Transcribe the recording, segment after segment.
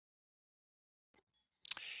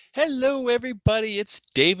Hello, everybody. It's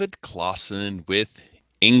David Claussen with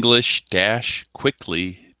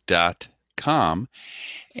English-quickly.com.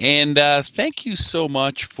 And thank you so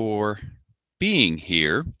much for being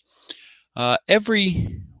here.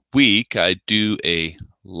 Every week, I do a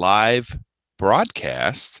live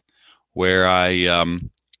broadcast where I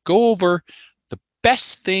go over the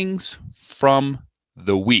best things from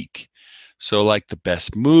the week. So, like the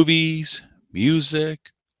best movies,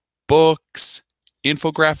 music, books,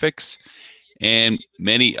 infographics, and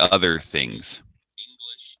many other things.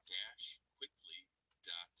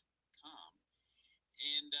 English-quickly.com.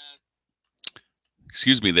 And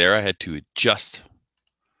excuse me there, I had to adjust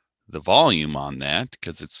the volume on that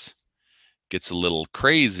because it gets a little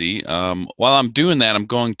crazy. While I'm doing that, I'm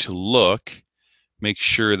going to make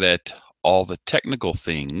sure that all the technical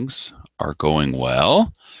things are going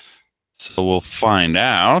well. So we'll find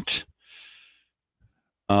out.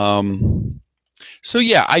 So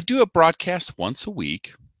yeah, I do a broadcast once a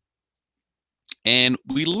week, and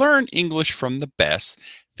we learn English from the best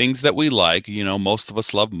things that we like. You know, most of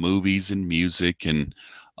us love movies and music and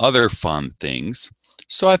other fun things.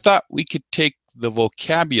 So I thought we could take the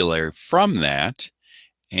vocabulary from that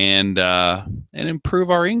and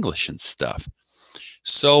improve our English and stuff.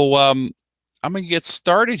 So I'm going to get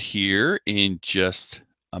started here in just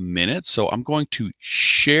a minute. So I'm going to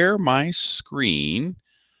share my screen.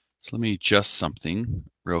 So let me adjust something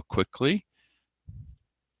real quickly.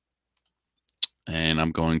 And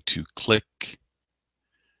I'm going to click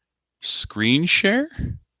screen share.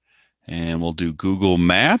 And we'll do Google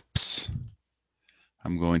Maps.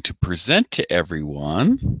 I'm going to present to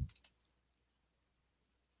everyone.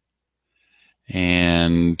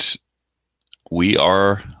 And we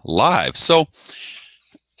are live. So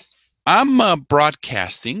I'm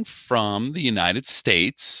broadcasting from the United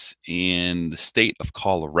States in the state of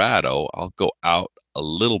Colorado. I'll go out a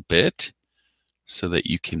little bit so that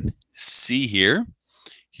you can see here.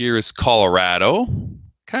 Here is Colorado,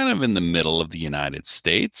 kind of in the middle of the United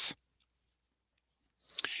States.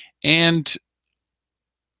 And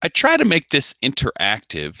I try to make this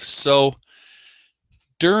interactive. So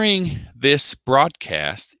during this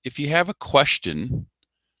broadcast, if you have a question,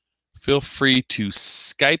 feel free to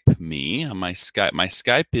Skype me on my Skype. My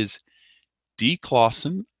Skype is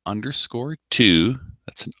dclaussen_2.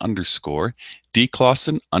 That's an underscore.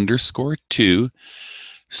 dclaussen_2.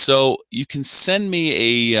 So you can send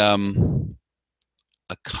me a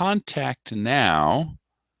contact now,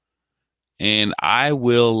 and I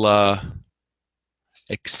will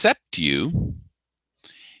accept you,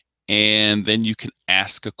 and then you can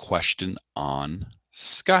ask a question on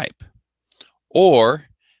Skype. Or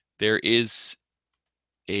there is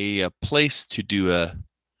a place to do a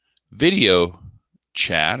video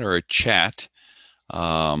chat or a chat,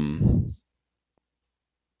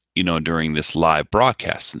 during this live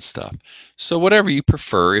broadcast and stuff. So whatever you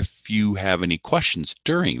prefer, if you have any questions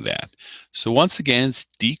during that. So once again, it's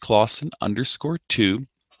dclaussen_2.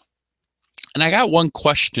 And I got one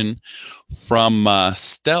question from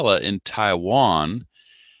Stella in Taiwan.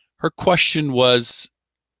 Her question was,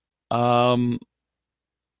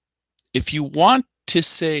 if you want to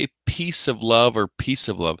say peace of love or peace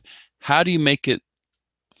of love, how do you make it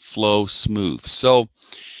flow smooth? So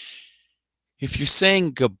if you're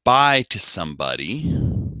saying goodbye to somebody,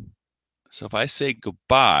 so if I say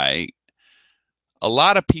goodbye, a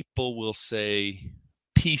lot of people will say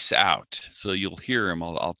peace out. So you'll hear them.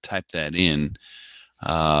 I'll type that in.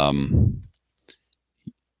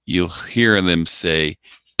 You'll hear them say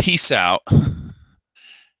peace out.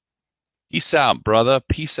 Peace out, brother.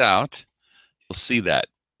 Peace out. You'll see that.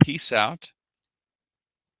 Peace out.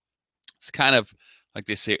 It's kind of like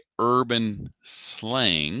they say urban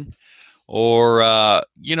slang, or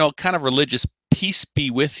kind of religious. Peace be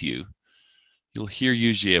with you. You'll hear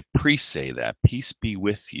usually a priest say that. Peace be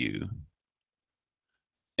with you.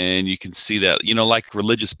 And you can see that, like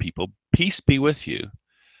religious people, peace be with you.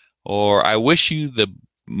 Or I wish you the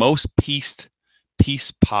most peace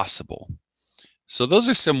possible. So those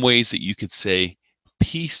are some ways that you could say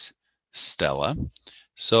peace, Stella.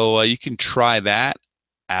 So you can try that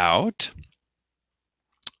out.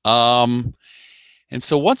 And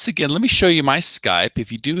so once again, let me show you my Skype.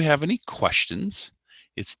 If you do have any questions,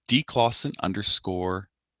 it's dclaussen_2.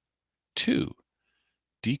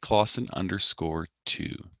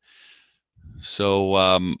 dclaussen_2. So,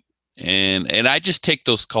 and I just take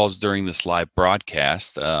those calls during this live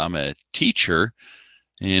broadcast. I'm a teacher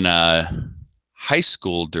in high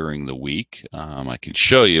school during the week. I can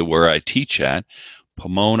show you where I teach at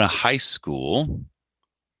Pomona High School.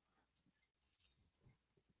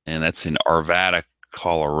 And that's in Arvada,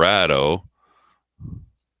 Colorado.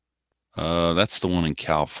 That's the one in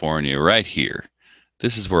California, right here.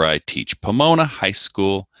 This is where I teach. Pomona High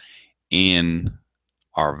School in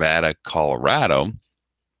Arvada, Colorado.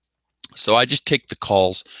 So I just take the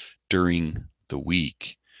calls during the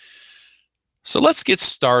week. So let's get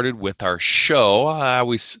started with our show. I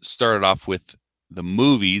always started off with the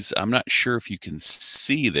movies. I'm not sure if you can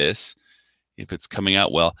see this, if it's coming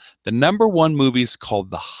out well. The number one movie is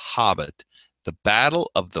called The Hobbit, The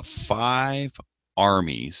Battle of the Five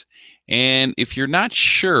Armies. And if you're not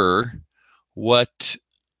sure what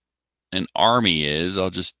an army is, I'll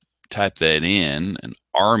just type that in, an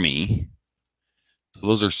army. So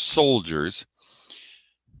those are soldiers.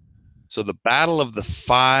 So the Battle of the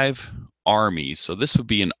Five Armies. So this would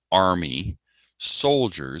be an army,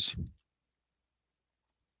 soldiers.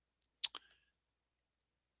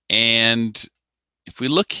 And if we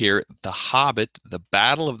look here, The Hobbit, the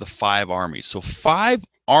Battle of the Five Armies. So five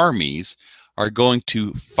armies are going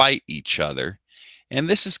to fight each other. And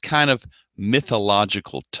this is kind of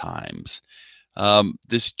mythological times.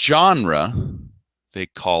 This genre, they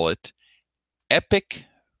call it epic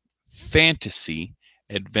fantasy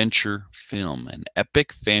adventure film, an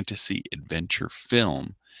epic fantasy adventure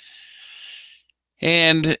film.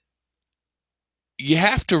 And you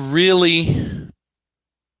have to really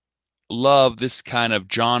love this kind of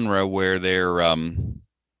genre where they're,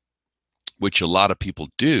 which a lot of people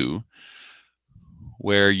do,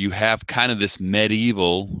 where you have kind of this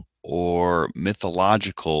medieval or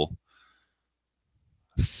mythological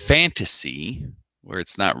fantasy where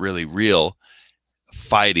it's not really real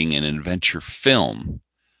fighting an adventure film.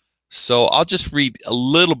 So I'll just read a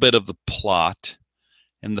little bit of the plot.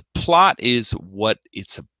 And the plot is what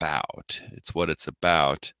it's about. It's what it's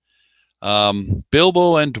about.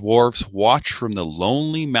 Bilbo and dwarves watch from the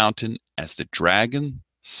lonely mountain as the dragon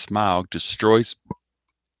Smaug destroys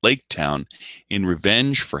Lake Town in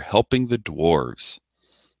revenge for helping the dwarves.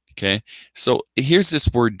 Okay, so here's this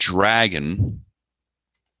word dragon.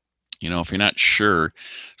 You know, if you're not sure,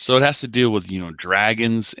 so it has to deal with,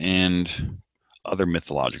 dragons and other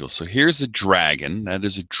mythological. So here's a dragon. That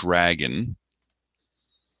is a dragon.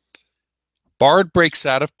 Bard breaks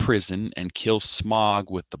out of prison and kills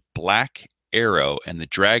Smaug with the black arrow, and the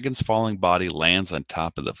dragon's falling body lands on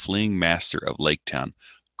top of the fleeing master of Lake Town,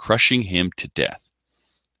 crushing him to death.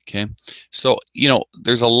 Okay, so,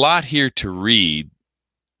 there's a lot here to read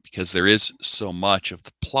because there is so much of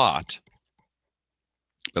the plot.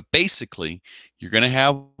 But basically, you're going to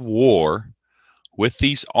have war with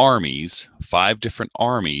these armies, five different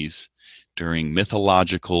armies, during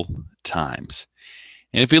mythological times.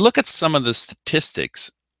 And if you look at some of the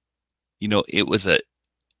statistics, it was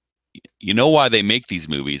why they make these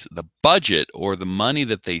movies. The budget or the money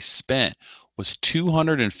that they spent was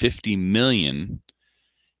 $250 million,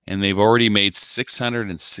 and they've already made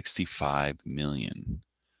 $665 million.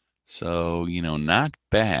 So, not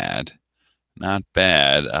bad. Not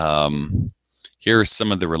bad. Here are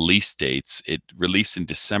some of the release dates. It released in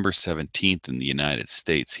December 17th in the United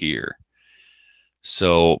States here.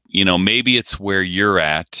 So, maybe it's where you're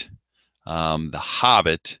at. The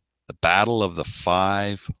Hobbit, the Battle of the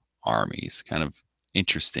Five Armies, kind of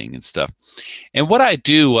interesting and stuff. And what I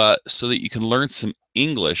do so that you can learn some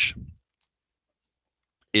English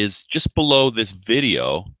is just below this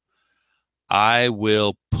video, I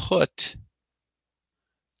will put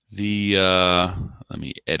the, let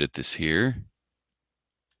me edit this here.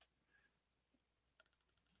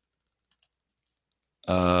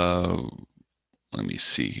 Let me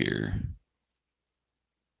see here.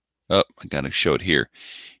 Oh, I got to show it here.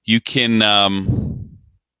 You can, I'll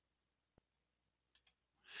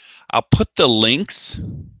put the links,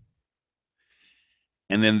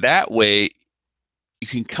 and then that way you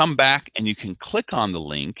can come back and you can click on the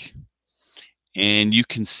link and you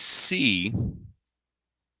can see,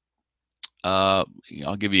 I'll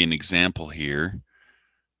give you an example here.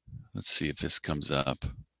 Let's see if this comes up.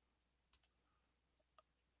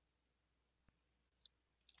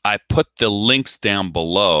 I put the links down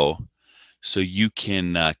below so you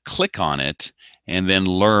can click on it and then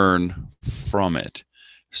learn from it.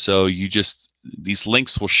 So these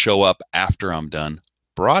links will show up after I'm done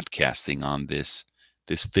broadcasting on this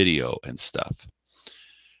video and stuff.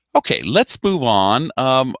 Okay, let's move on.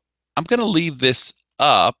 I'm going to leave this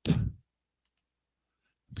up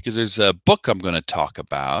because there's a book I'm going to talk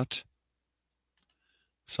about.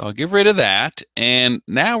 So I'll get rid of that. And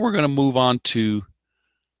now we're going to move on to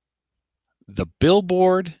the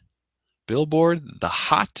Billboard, the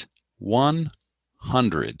Hot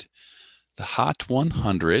 100. The Hot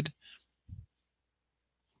 100.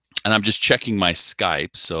 And I'm just checking my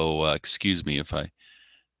Skype, so excuse me if I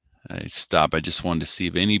I stopped. I just wanted to see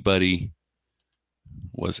if anybody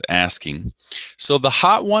was asking. So the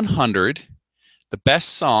Hot 100, the best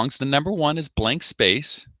songs, the number one is Blank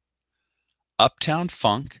Space, Uptown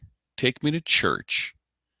Funk, Take Me to Church,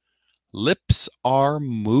 Lips Are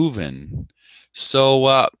Moving.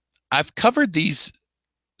 So I've covered these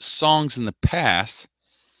songs in the past.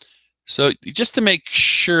 So just to make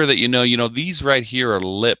sure that you know, these right here are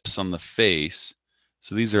lips on the face.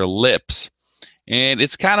 So these are lips. And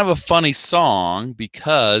it's kind of a funny song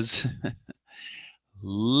because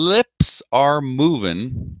lips are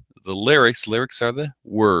moving. The lyrics are the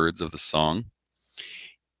words of the song.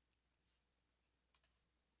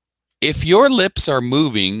 If your lips are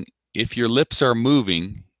moving, if your lips are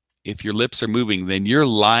moving, if your lips are moving, then you're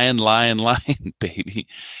lying, lying, lying, baby.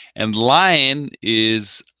 And lying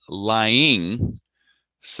is lying.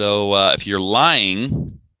 So if you're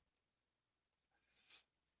lying,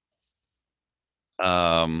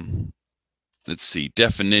 let's see,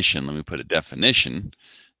 definition. Let me put a definition.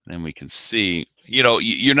 Then we can see,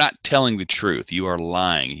 you're not telling the truth. You are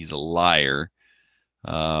lying. He's a liar.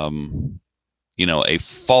 A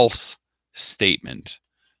false statement,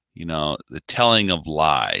 the telling of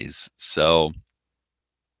lies. So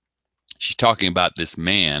she's talking about this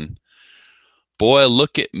man. Boy,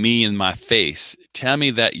 look at me in my face. Tell me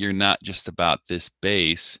that you're not just about this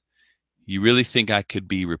base. You really think I could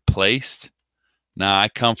be replaced? Now I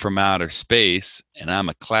come from outer space and I'm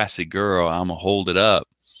a classy girl. I'm gonna hold it up.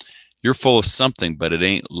 You're full of something, but it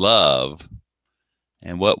ain't love.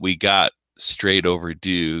 And what we got straight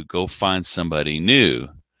overdue. Go find somebody new.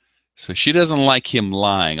 So she doesn't like him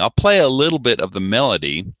lying. I'll play a little bit of the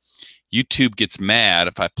melody. YouTube gets mad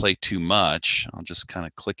if I play too much. I'll just kind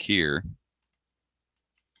of click here.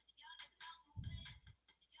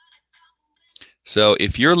 So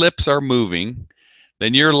if your lips are moving,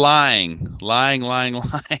 then you're lying, lying, lying,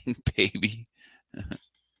 lying, baby.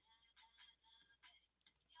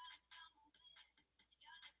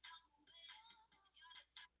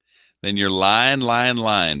 Then you're lying, lying,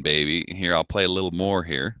 lying, baby. Here, I'll play a little more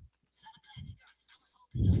here.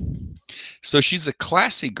 So she's a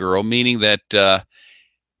classy girl, meaning that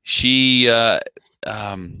she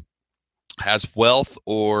has wealth,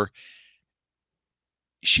 or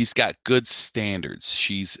she's got good standards.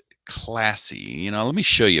 She's classy. Let me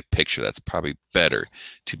show you a picture. That's probably better.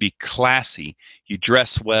 To be classy, you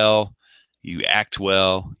dress well, you act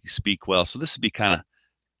well, you speak well. So this would be kind of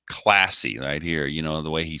classy right here. The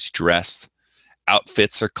way he's dressed.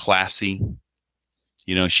 Outfits are classy.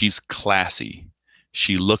 She's classy.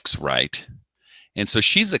 She looks right. And so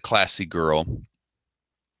she's a classy girl.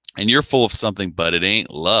 And you're full of something, but it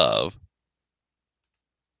ain't love.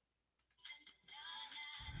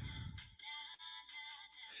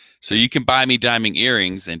 So you can buy me diamond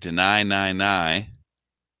earrings and deny,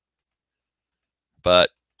 but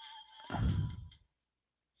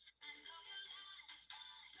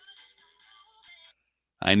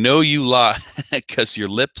I know you lie because your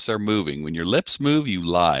lips are moving. When your lips move, you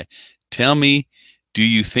lie. Tell me, do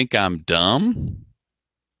you think I'm dumb?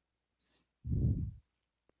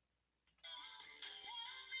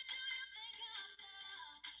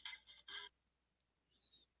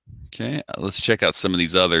 Okay, let's check out some of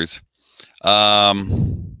these others.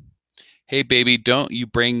 Hey, baby, don't you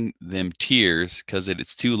bring them tears because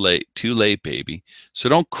it's too late, baby. So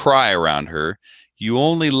don't cry around her. You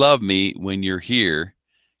only love me when you're here.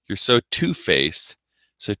 You're so two-faced.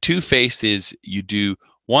 So two-faced is you do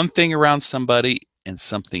one thing around somebody and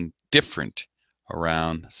something different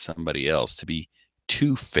around somebody else. To be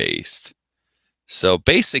two-faced. So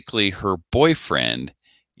basically, her boyfriend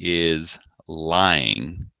is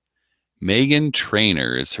lying. Megan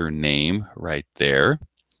Trainor is her name right there.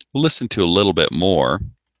 We'll listen to a little bit more.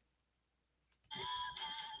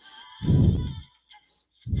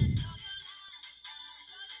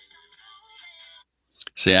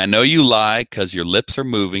 Say, I know you lie because your lips are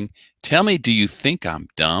moving. Tell me, do you think I'm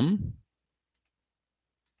dumb?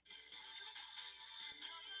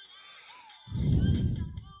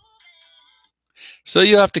 So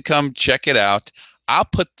you have to come check it out. I'll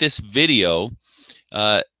put this video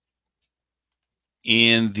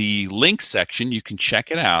in the link section. You can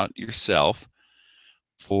check it out yourself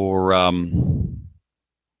for,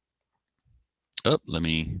 let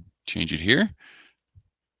me change it here.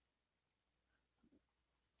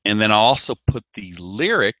 And then I'll also put the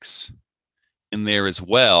lyrics in there as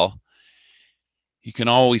well. You can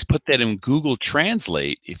always put that in Google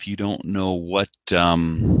Translate if you don't know what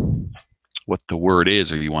the word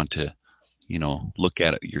is, or you want to, look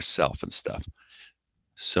at it yourself and stuff.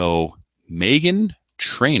 So Megan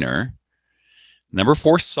Trainor, number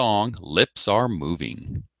 4 song, Lips Are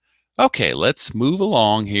Moving. Okay, let's move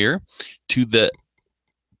along here to the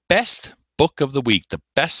best book of the week, the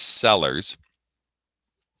best sellers.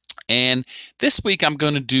 And this week I'm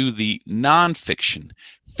going to do the nonfiction.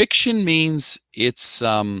 Fiction means it's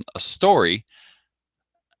a story.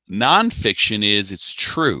 Nonfiction is it's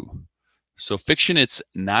true. So fiction, it's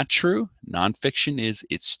not true. Nonfiction is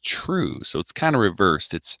it's true. So it's kind of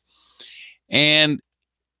reversed. And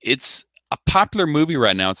it's a popular movie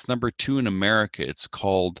right now. It's number 2 in America. It's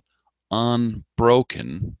called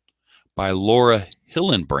Unbroken by Laura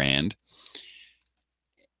Hillenbrand.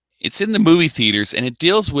 It's in the movie theaters, and it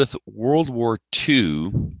deals with World War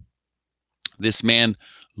II. This man,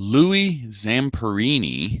 Louis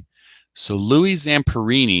Zamperini. So Louis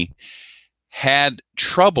Zamperini had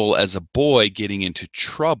trouble as a boy getting into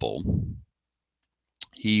trouble.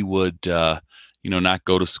 He would, not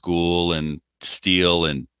go to school and steal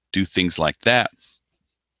and do things like that.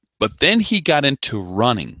 But then he got into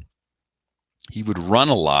running. He would run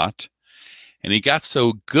a lot, and he got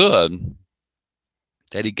so good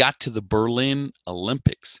that he got to the Berlin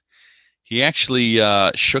Olympics. He actually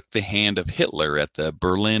shook the hand of Hitler at the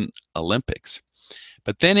Berlin Olympics.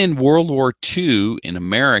 But then in World War II in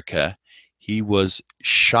America, he was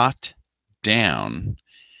shot down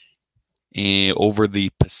over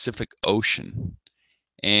the Pacific Ocean.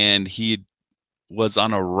 And he was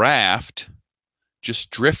on a raft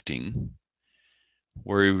just drifting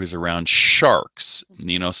where he was around sharks.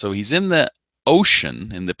 So he's in the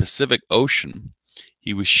ocean, in the Pacific Ocean.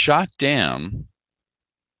 He was shot down.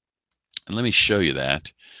 And let me show you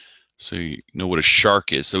that so you know what a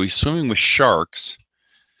shark is. So he's swimming with sharks.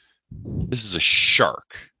 This is a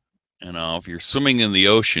shark. If you're swimming in the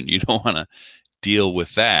ocean, you don't want to deal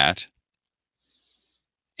with that.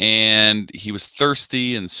 And he was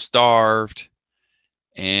thirsty and starved,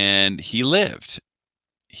 and he lived.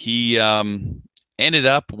 He ended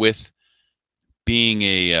up with being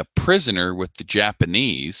a prisoner with the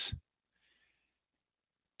Japanese.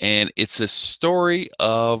 And it's a story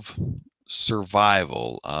of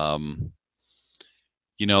survival.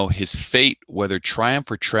 His fate, whether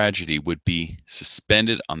triumph or tragedy, would be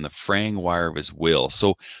suspended on the fraying wire of his will.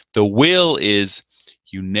 So the will is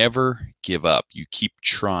you never give up. You keep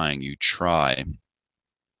trying. You try.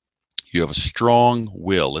 You have a strong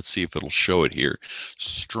will. Let's see if it'll show it here.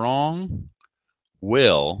 Strong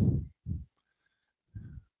will.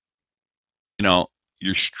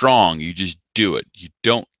 You're strong. You just do it. You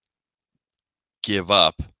don't give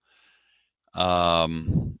up.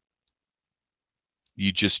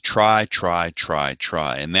 You just try.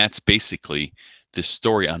 And that's basically the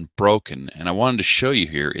story Unbroken. And I wanted to show you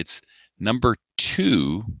here. It's number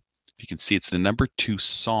 2. If you can see, it's the number 2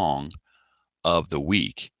 song of the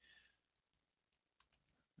week.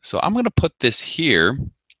 So I'm going to put this here.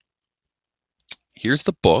 Here's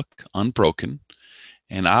the book, Unbroken.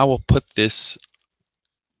 And I will put this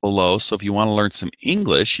below. So if you want to learn some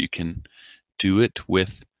English, you can do it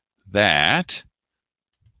with that.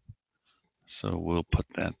 So we'll put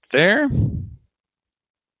that there.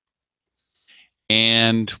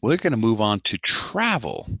 And we're going to move on to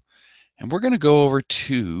travel. And we're going to go over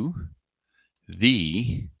to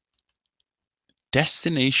the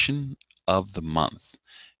destination of the month.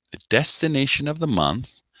 The destination of the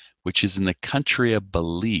month, which is in the country of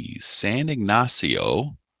Belize, San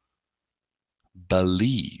Ignacio,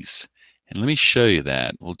 Belize. And let me show you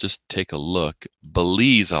that. We'll just take a look.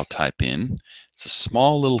 Belize, I'll type in. It's a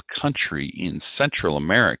small little country in Central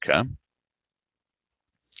America.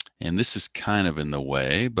 And this is kind of in the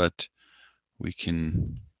way, but we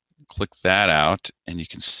can click that out and you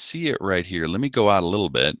can see it right here. Let me go out a little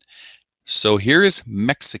bit. So here is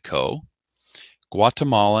Mexico,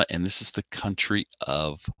 Guatemala, and this is the country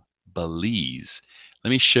of Belize.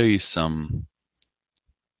 Let me show you some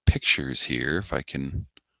pictures here if I can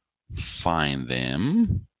find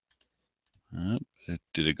them.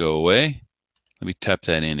 Did it go away? Let me type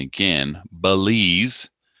that in again. Belize,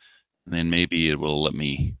 and then maybe it will let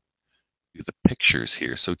me do the pictures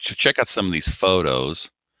here. So check out some of these photos.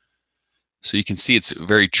 So you can see it's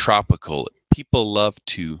very tropical. People love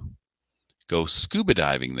to go scuba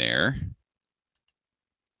diving there.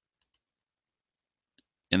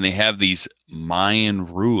 And they have these Mayan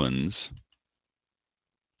ruins.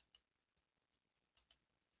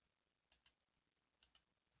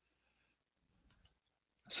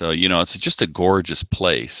 So, it's just a gorgeous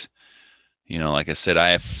place. Like I said,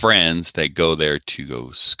 I have friends that go there to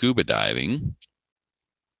go scuba diving.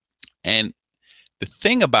 And the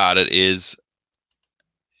thing about it is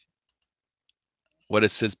what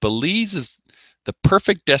it says, Belize is the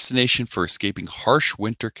perfect destination for escaping harsh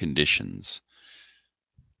winter conditions.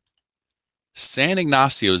 San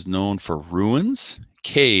Ignacio is known for ruins,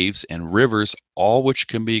 caves, and rivers, all which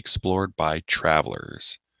can be explored by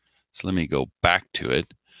travelers. So let me go back to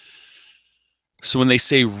it. So when they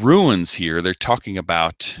say ruins here, they're talking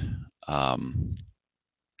about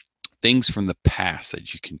things from the past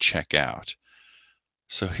that you can check out.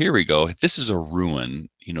 So here we go. This is a ruin,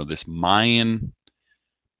 you know, this Mayan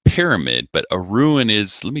pyramid, but a ruin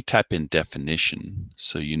is, let me type in definition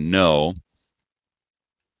so you know.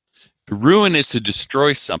 To ruin is to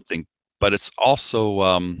destroy something, but it's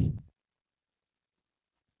also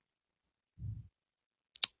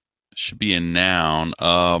should be a noun.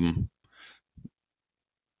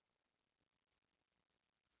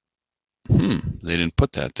 They didn't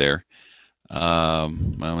put that there. Well,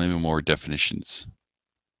 maybe more definitions.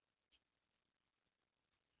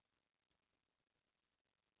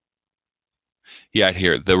 Yeah,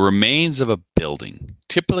 here, the remains of a building,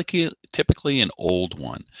 typically an old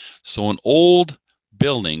one. So an old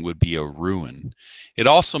building would be a ruin. It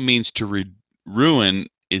also means to ruin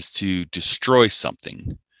is to destroy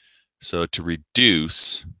something. So to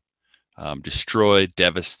reduce, destroy,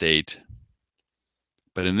 devastate.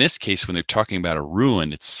 But in this case, when they're talking about a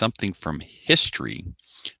ruin, it's something from history.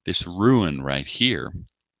 This ruin right here.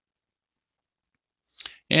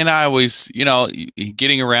 And I always, you know,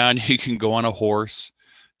 getting around, you can go on a horse,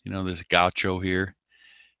 you know, this gaucho here.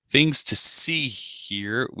 Things to see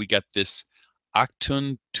here, we got this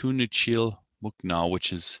Aktun Tunuchil Mukna,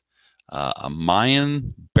 which is a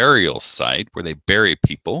Mayan burial site where they bury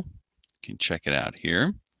people. You can check it out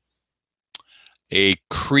here. A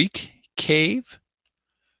creek cave.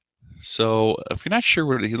 So if you're not sure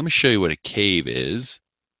what, let me show you what a cave is.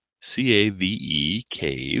 C-A-V-E,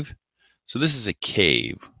 cave. So this is a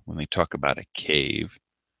cave when they talk about a cave.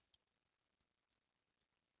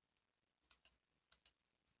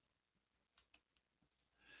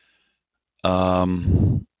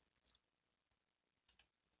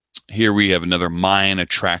 Here we have another Mayan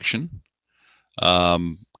attraction.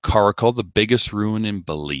 Caracol, the biggest ruin in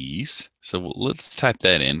Belize. So let's type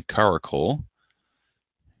that in, Caracol.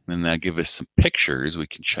 And that'll give us some pictures we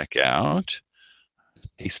can check out.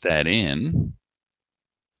 Paste that in.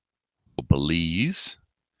 Belize.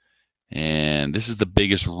 And this is the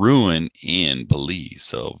biggest ruin in Belize.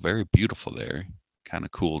 So very beautiful there. Kind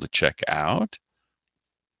of cool to check out.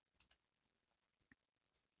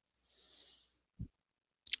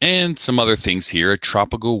 And some other things here. A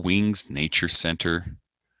Tropical Wings Nature Center.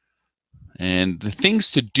 And the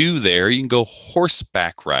things to do there, you can go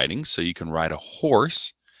horseback riding. So you can ride a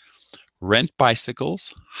horse, rent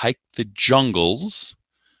bicycles, hike the jungles.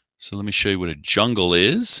 So let me show you what a jungle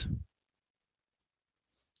is.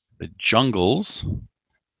 The jungles.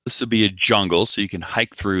 This would be a jungle, so you can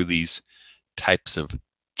hike through these types of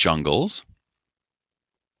jungles.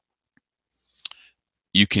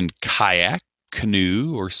 You can kayak,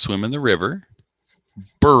 canoe, or swim in the river.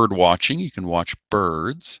 Bird watching, you can watch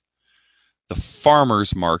birds. The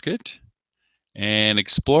farmer's market. And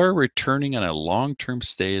explore returning on a long-term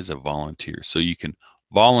stay as a volunteer. So you can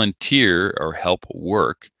volunteer or help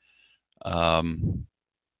work.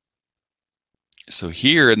 So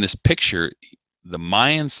here in this picture, the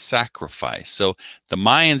Mayans sacrifice. So the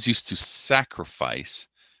Mayans used to sacrifice.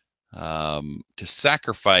 To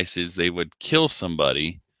sacrifice is they would kill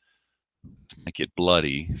somebody to make it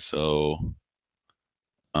bloody. So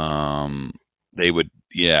they would,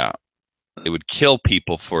 yeah, they would kill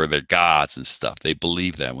people for their gods and stuff. They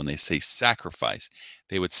believe that when they say sacrifice,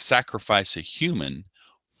 they would sacrifice a human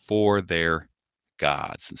for their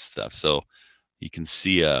gods and stuff. So you can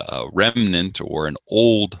see a remnant or an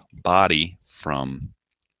old body from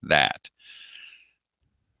that.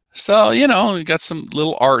 So, you know, we got some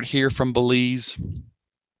little art here from Belize.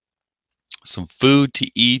 Some food to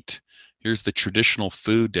eat. Here's the traditional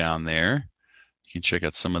food down there. You can check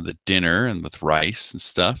out some of the dinner and with rice and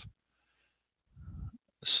stuff.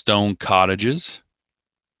 Stone cottages.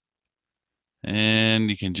 And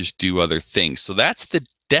you can just do other things. So that's the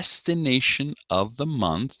destination of the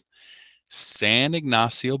month. San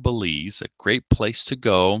Ignacio, Belize, a great place to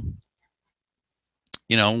go.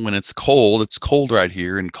 You know, when it's cold right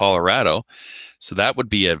here in Colorado. So that would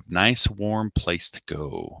be a nice warm place to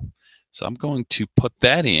go. So I'm going to put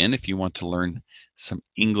that in if you want to learn some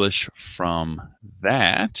English from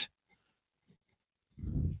that.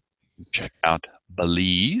 Check out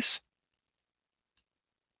Belize.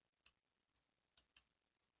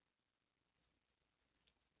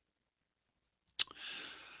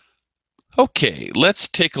 Okay, let's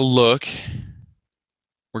take a look.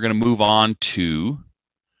 We're going to move on to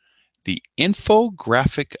the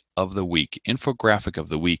infographic of the week. Infographic of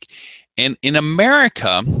the week. And in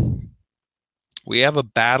America, We have a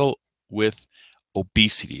battle with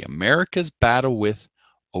obesity. America's battle with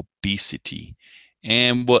obesity.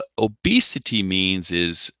 And what obesity means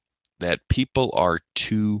is that people are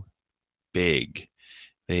too big.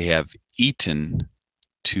 They have eaten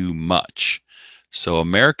too much. So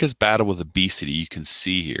America's battle with obesity, you can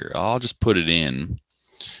see here. I'll just put it in.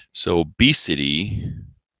 So obesity,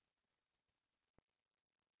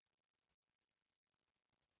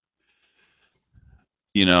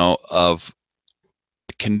 of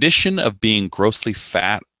the condition of being grossly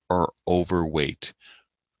fat or overweight.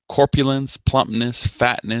 Corpulence, plumpness,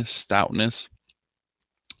 fatness, stoutness,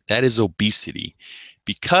 that is obesity.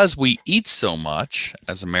 Because we eat so much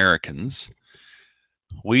as Americans,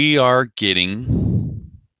 we are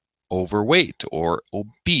getting overweight or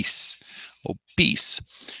obese. Obese.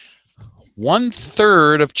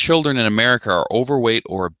 1/3 of children in America are overweight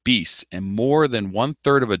or obese, and more than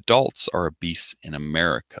 1/3 of adults are obese in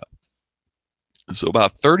America. So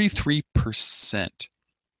about 33%.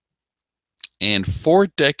 And 4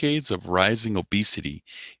 decades of rising obesity.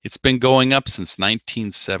 It's been going up since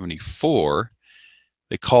 1974.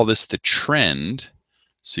 They call this the trend.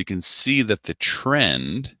 So you can see that the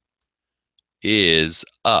trend is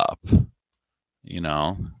up,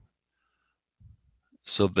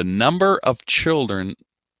 So the number of children,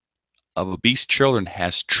 of obese children,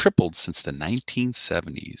 has tripled since the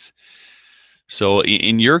 1970s. So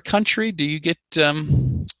in your country, do you get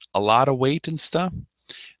a lot of weight and stuff?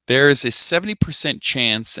 There is a 70%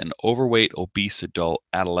 chance an overweight, obese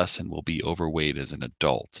adolescent will be overweight as an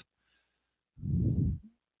adult.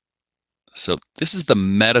 So this is the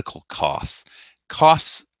medical costs.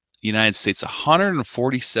 Costs the United States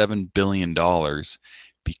 $147 billion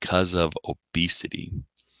because of obesity.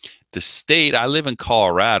 The state, I live in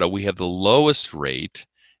Colorado, we have the lowest rate,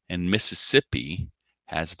 and Mississippi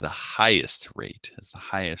has the highest rate,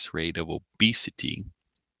 of obesity.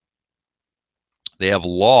 They have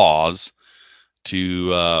laws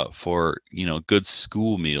for good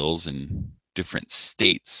school meals in different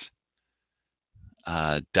states.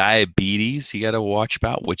 Diabetes, you got to watch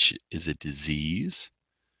about, which is a disease.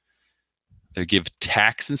 They give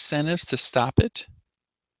tax incentives to stop it.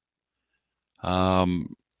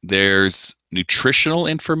 There's nutritional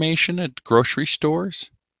information at grocery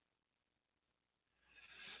stores.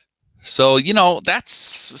 So, that's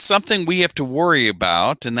something we have to worry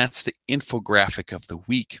about, and that's the infographic of the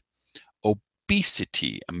week.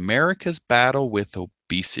 Obesity, America's battle with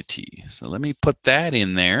obesity. So let me put that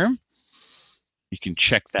in there. You can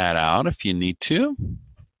check that out if you need to.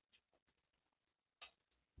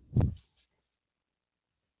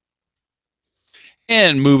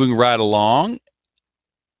 And moving right along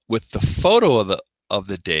with the photo of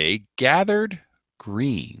the day, gathered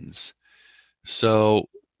greens. So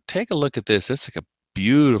take a look at this. That's like a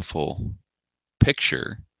beautiful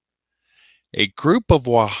picture. A group of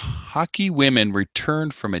Oaxaca women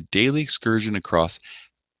returned from a daily excursion across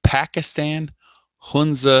Pakistan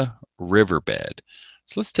Hunza riverbed.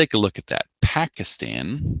 So let's take a look at that.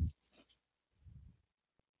 Pakistan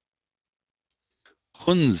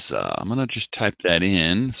Hunza. I'm going to just type that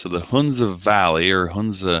in. So the Hunza Valley or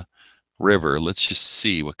Hunza River. Let's just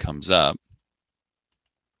see what comes up.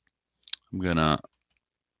 I'm going to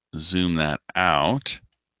zoom that out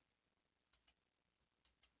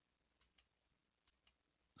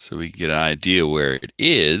so we can get an idea where it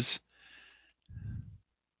is.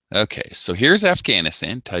 Okay, so here's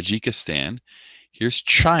Afghanistan, Tajikistan. Here's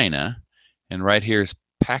China, and right here is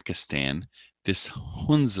Pakistan, this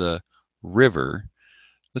Hunza River.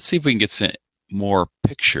 Let's see if we can get some more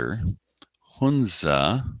picture.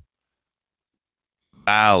 Hunza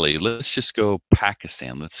Valley. Let's just go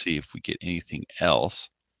Pakistan. Let's see if we get anything else.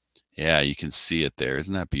 Yeah, you can see it there.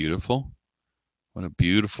 Isn't that beautiful? What a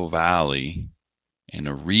beautiful valley and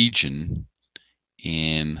a region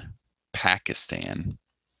in Pakistan.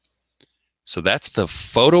 So that's the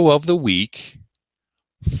photo of the week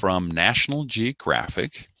from National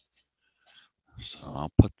Geographic. So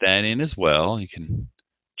I'll put that in as well. You can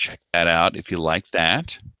check that out if you like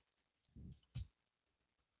that.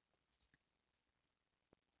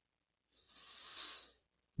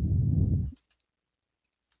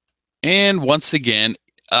 And once again,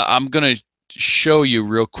 I'm going to show you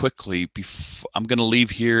real quickly. I'm going to leave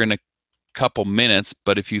here in a couple minutes,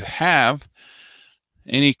 but if you have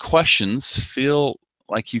any questions, feel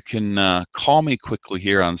like you can call me quickly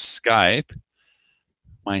here on Skype.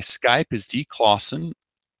 My Skype is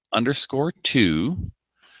dclaussen_2.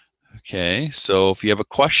 Okay, so if you have a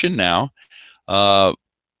question now,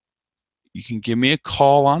 you can give me a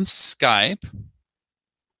call on Skype,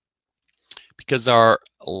 because our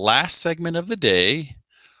last segment of the day,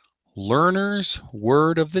 Learner's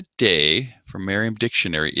word of the day from Merriam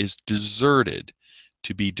Dictionary is deserted,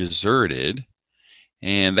 to be deserted.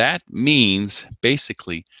 And that means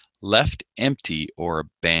basically left empty or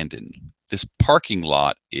abandoned. This parking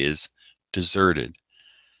lot is deserted.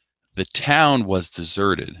 The town was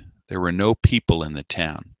deserted. There were no people in the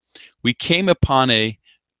town. We came upon a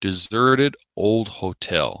deserted old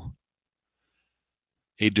hotel,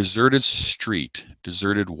 a deserted street,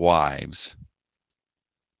 deserted wives.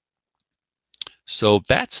 So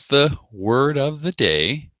that's the word of the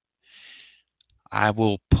day. I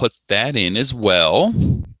will put that in as well.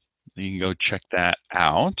 You can go check that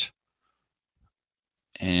out.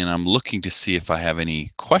 And I'm looking to see if I have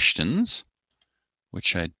any questions,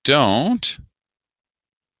 which I don't.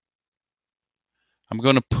 I'm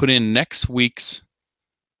going to put in next week's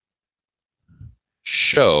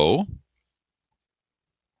show.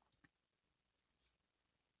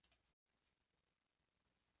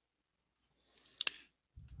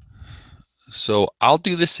 So I'll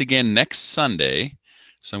do this again next Sunday.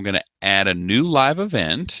 So I'm going to add a new live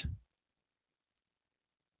event.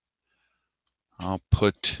 I'll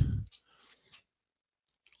put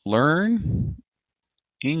learn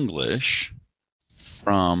English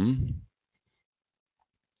from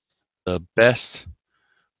the best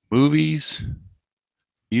movies,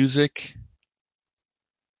 music,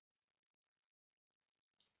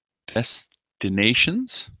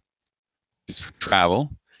 destinations for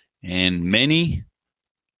travel, and many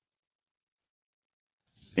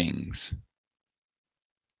things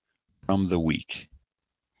from the week.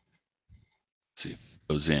 Let's see if it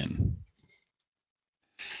goes in.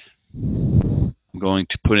 I'm going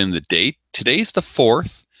to put in the date. Today's the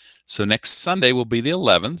 4th, so next Sunday will be the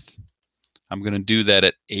 11th. I'm going to do that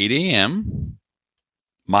at 8 a.m.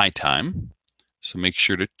 my time, so make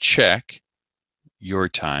sure to check your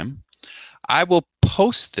time. I will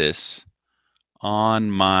post this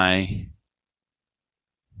on my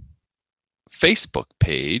Facebook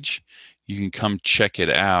page. You can come check it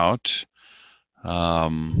out.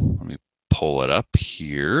 Let me pull it up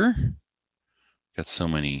here. Got so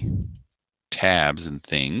many tabs and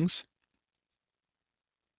things.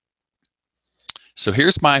 So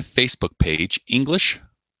here's my Facebook page, English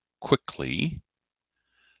Quickly.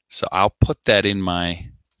 So I'll put that in my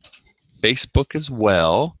Facebook as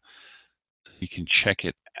well. You can check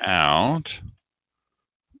it out.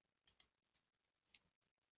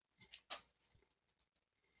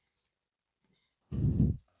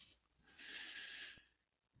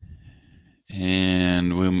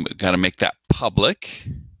 And we got to make that public.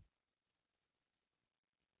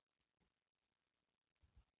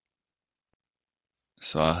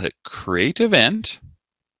 So I'll hit create event.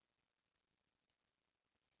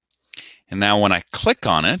 And now when I click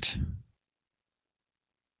on it,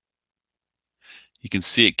 you can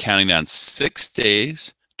see it counting down 6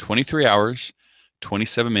 days, 23 hours,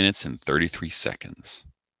 27 minutes, and 33 seconds.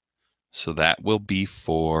 So that will be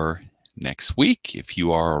for next week. If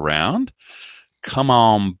you are around, come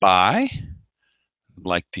on by. I'd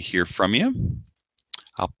like to hear from you.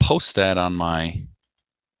 I'll post that on my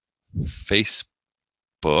Facebook.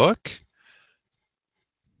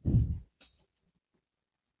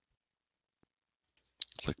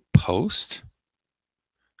 Click post.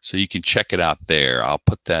 So you can check it out there. I'll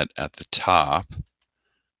put that at the top,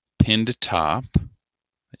 pinned to top,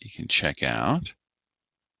 that you can check out.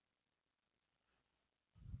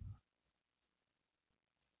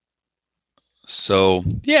 So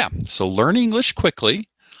yeah, so learn English quickly,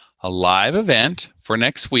 a live event for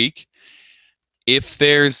next week. If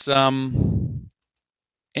there's any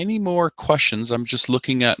more questions, I'm just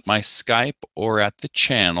looking at my Skype or at the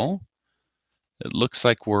channel. It looks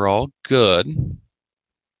like we're all good.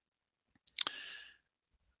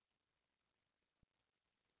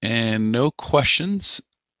 And no questions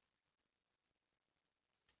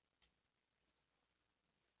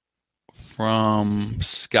from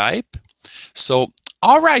Skype. So,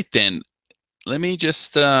 all right then, let me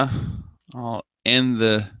just, I'll end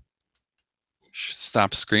the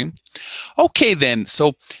stop screen. Okay then,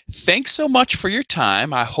 so thanks so much for your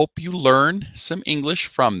time. I hope you learn some English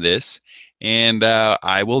from this, and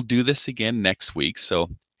I will do this again next week. So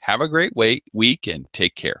have a great week and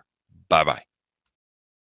take care. Bye-bye.